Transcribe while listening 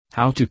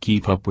How to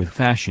keep up with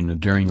fashion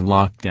during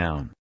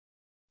lockdown.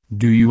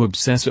 Do you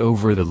obsess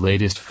over the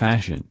latest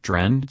fashion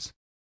trends?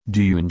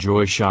 Do you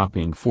enjoy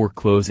shopping for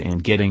clothes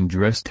and getting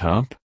dressed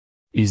up?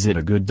 Is it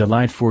a good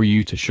delight for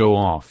you to show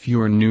off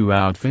your new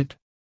outfit?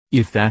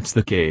 If that's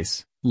the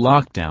case,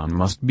 lockdown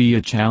must be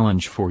a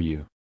challenge for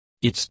you.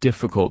 It's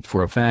difficult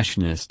for a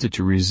fashionista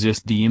to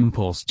resist the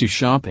impulse to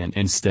shop and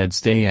instead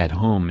stay at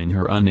home in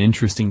her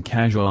uninteresting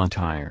casual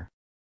attire.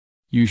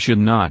 You should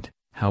not,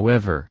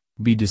 however,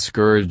 be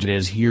discouraged,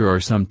 as here are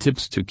some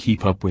tips to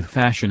keep up with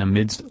fashion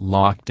amidst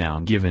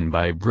lockdown given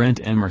by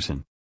Brent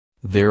Emerson.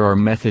 There are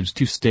methods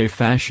to stay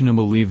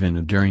fashionable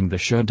even during the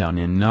shutdown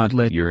and not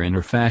let your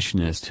inner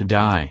fashionista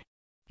die.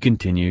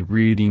 Continue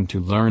reading to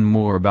learn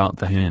more about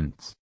the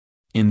hints.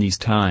 In these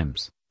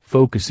times,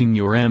 focusing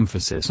your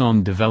emphasis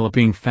on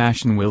developing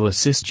fashion will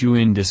assist you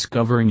in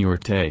discovering your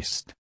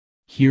taste.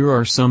 Here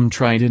are some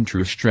tried and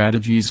true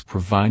strategies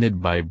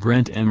provided by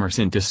Brent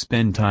Emerson to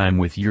spend time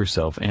with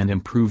yourself and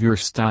improve your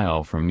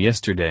style from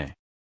yesterday.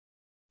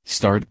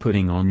 Start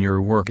putting on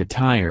your work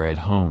attire at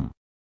home.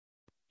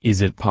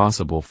 Is it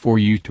possible for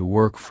you to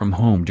work from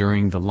home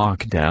during the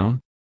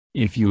lockdown?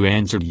 If you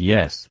answered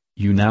yes,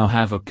 you now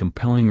have a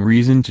compelling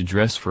reason to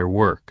dress for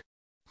work.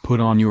 Put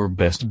on your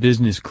best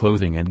business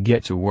clothing and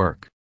get to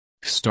work.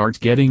 Start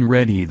getting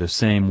ready the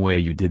same way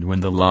you did when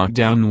the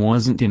lockdown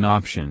wasn't an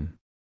option.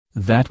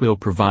 That will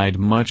provide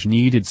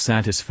much-needed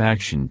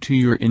satisfaction to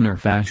your inner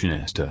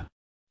fashionista.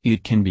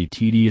 It can be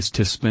tedious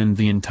to spend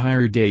the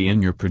entire day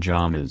in your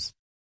pajamas.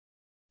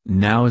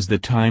 Now is the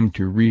time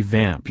to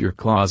revamp your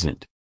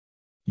closet.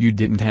 You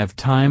didn't have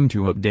time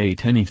to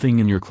update anything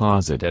in your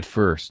closet at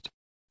first.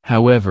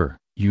 However,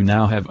 you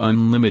now have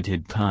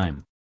unlimited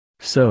time.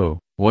 So,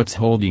 what's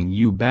holding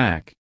you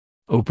back?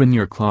 Open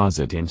your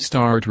closet and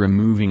start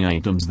removing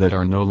items that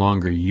are no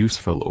longer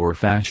useful or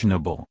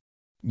fashionable.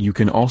 You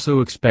can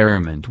also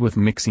experiment with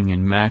mixing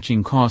and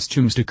matching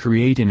costumes to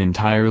create an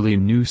entirely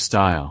new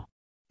style.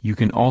 You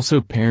can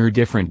also pair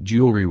different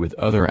jewelry with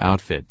other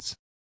outfits.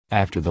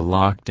 After the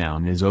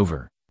lockdown is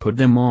over, put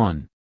them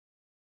on.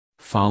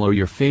 Follow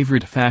your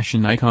favorite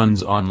fashion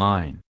icons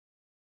online.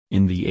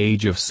 In the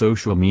age of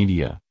social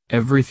media,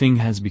 everything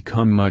has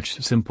become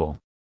much simple.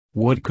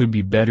 What could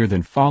be better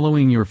than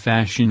following your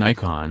fashion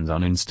icons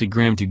on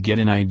Instagram to get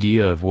an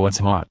idea of what's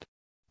hot?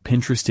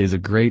 Pinterest is a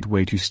great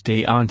way to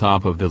stay on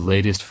top of the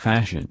latest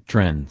fashion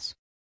trends.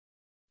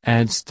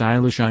 Add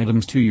stylish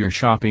items to your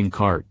shopping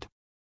cart.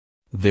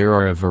 There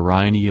are a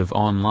variety of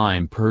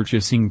online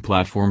purchasing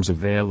platforms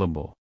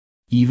available.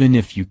 Even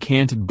if you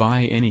can't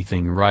buy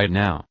anything right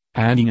now,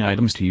 adding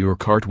items to your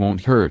cart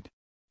won't hurt.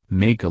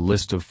 Make a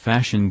list of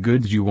fashion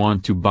goods you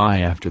want to buy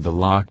after the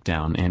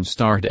lockdown and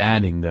start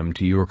adding them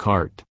to your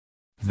cart.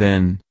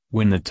 Then,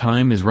 when the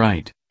time is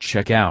right,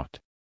 check out.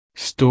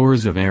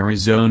 Stores of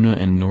Arizona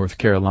and North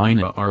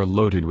Carolina are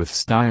loaded with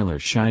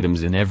stylish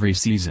items in every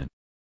season.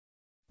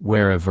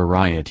 Wear a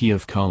variety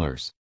of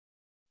colors.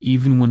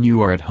 Even when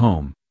you are at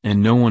home,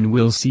 and no one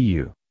will see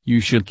you, you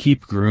should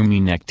keep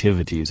grooming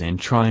activities and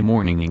try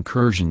morning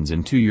incursions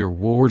into your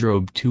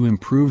wardrobe to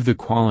improve the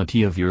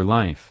quality of your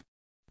life.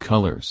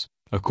 Colors,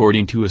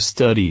 according to a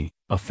study,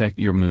 affect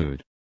your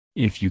mood.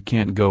 If you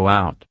can't go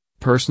out,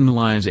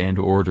 personalize and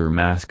order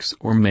masks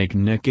or make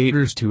neck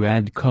gaiters to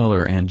add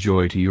color and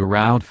joy to your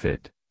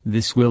outfit.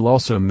 This will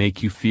also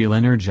make you feel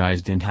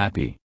energized and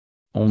happy.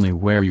 Only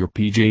wear your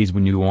PJs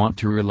when you want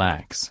to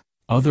relax.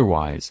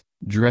 Otherwise,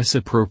 dress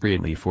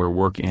appropriately for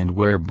work and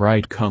wear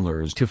bright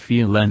colors to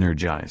feel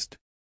energized.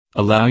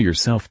 Allow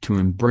yourself to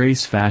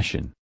embrace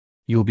fashion.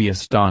 You'll be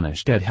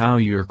astonished at how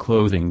your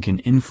clothing can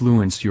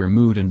influence your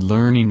mood and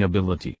learning ability.